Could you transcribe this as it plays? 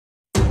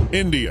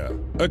India,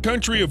 a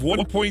country of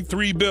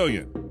 1.3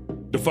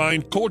 billion,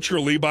 defined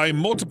culturally by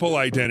multiple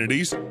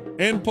identities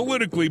and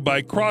politically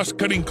by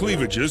cross-cutting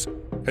cleavages,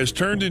 has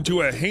turned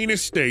into a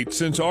heinous state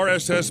since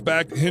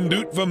RSS-backed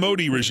Hindutva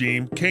Modi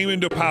regime came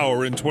into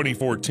power in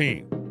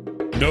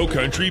 2014. No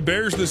country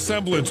bears the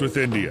semblance with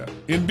India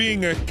in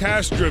being a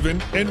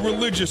caste-driven and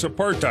religious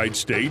apartheid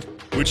state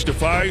which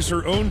defies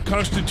her own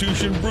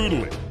constitution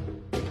brutally.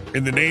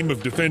 In the name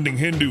of defending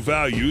Hindu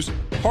values,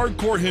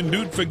 hardcore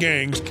Hindutva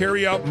gangs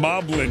carry out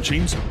mob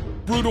lynchings,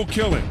 brutal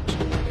killings,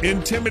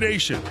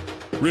 intimidation,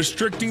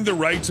 restricting the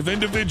rights of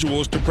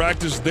individuals to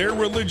practice their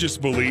religious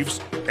beliefs,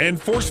 and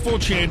forceful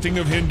chanting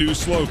of Hindu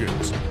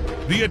slogans.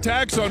 The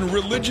attacks on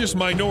religious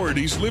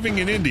minorities living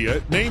in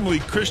India, namely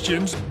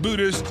Christians,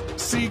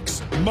 Buddhists,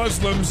 Sikhs,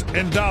 Muslims,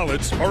 and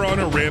Dalits, are on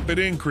a rampant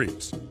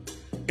increase.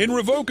 In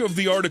revoke of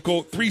the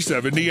Article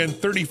 370 and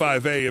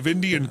 35A of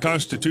Indian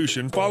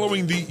Constitution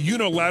following the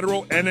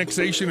unilateral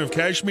annexation of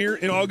Kashmir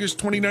in August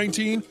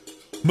 2019,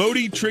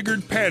 Modi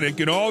triggered panic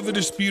in all the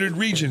disputed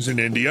regions in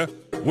India,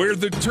 where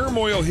the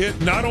turmoil hit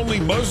not only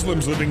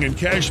Muslims living in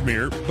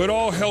Kashmir, but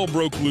all hell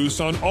broke loose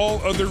on all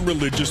other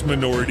religious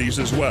minorities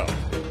as well.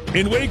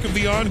 In wake of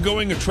the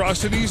ongoing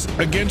atrocities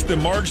against the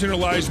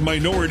marginalized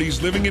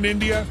minorities living in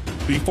India,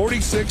 the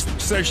 46th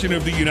session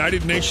of the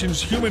United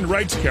Nations Human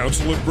Rights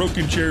Council at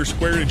Broken Chair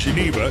Square in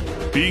Geneva,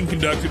 being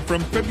conducted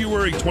from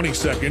February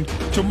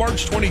 22nd to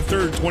March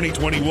 23rd,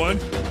 2021,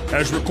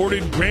 has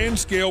recorded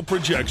grand-scale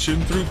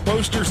projection through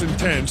posters and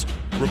tents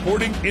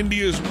reporting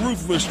India's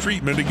ruthless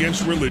treatment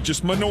against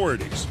religious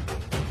minorities.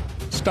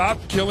 Stop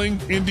killing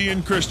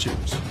Indian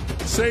Christians.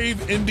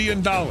 Save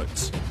Indian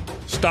Dalits.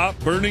 Stop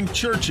burning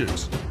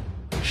churches.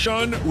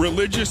 Shun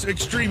religious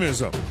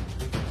extremism.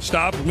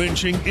 Stop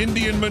lynching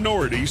Indian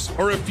minorities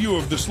are a few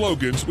of the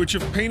slogans which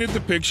have painted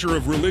the picture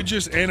of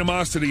religious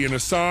animosity in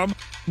Assam,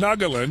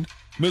 Nagaland,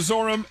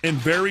 Mizoram, and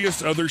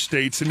various other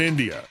states in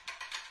India.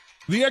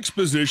 The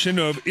exposition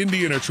of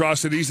Indian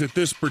atrocities at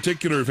this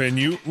particular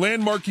venue,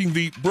 landmarking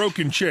the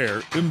Broken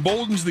Chair,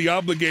 emboldens the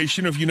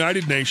obligation of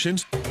United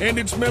Nations and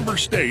its member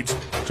states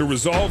to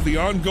resolve the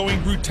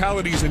ongoing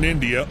brutalities in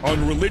India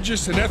on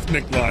religious and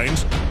ethnic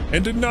lines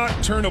and to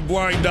not turn a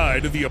blind eye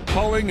to the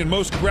appalling and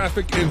most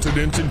graphic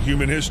incidents in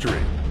human history.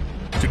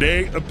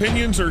 Today,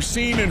 opinions are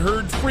seen and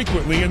heard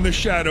frequently in the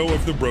shadow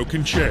of the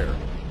Broken Chair.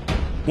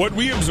 What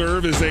we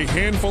observe is a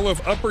handful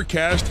of upper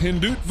caste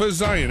Hindutva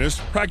Zionists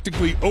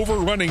practically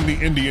overrunning the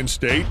Indian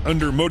state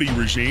under Modi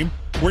regime,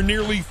 where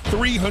nearly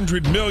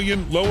 300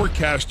 million lower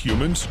caste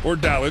humans, or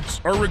Dalits,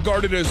 are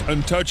regarded as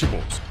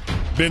untouchables,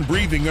 been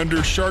breathing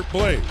under sharp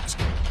blades.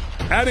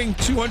 Adding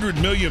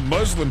 200 million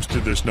Muslims to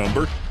this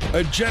number,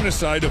 a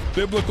genocide of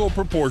biblical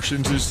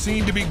proportions is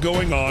seen to be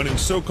going on in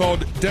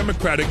so-called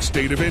democratic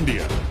state of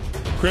India.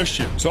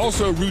 Christians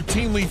also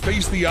routinely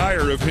face the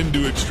ire of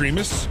Hindu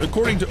extremists.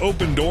 According to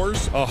Open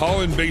Doors, a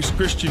Holland-based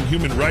Christian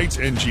human rights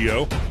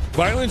NGO,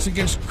 violence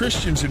against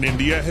Christians in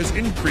India has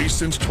increased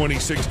since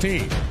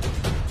 2016.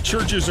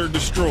 Churches are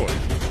destroyed,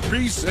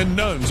 priests and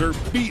nuns are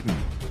beaten,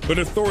 but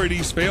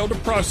authorities fail to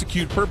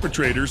prosecute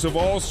perpetrators of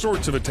all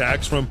sorts of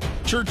attacks, from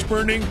church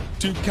burning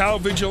to cow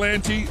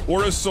vigilante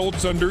or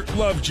assaults under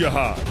love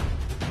jihad.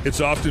 It's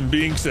often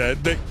being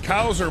said that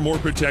cows are more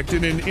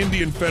protected in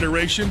Indian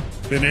Federation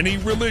than any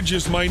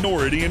religious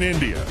minority in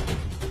India.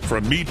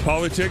 From meat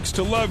politics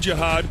to love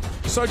jihad,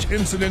 such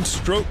incidents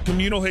stroke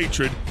communal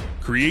hatred,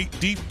 create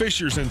deep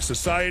fissures in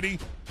society,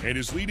 and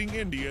is leading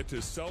India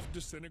to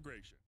self-disintegration.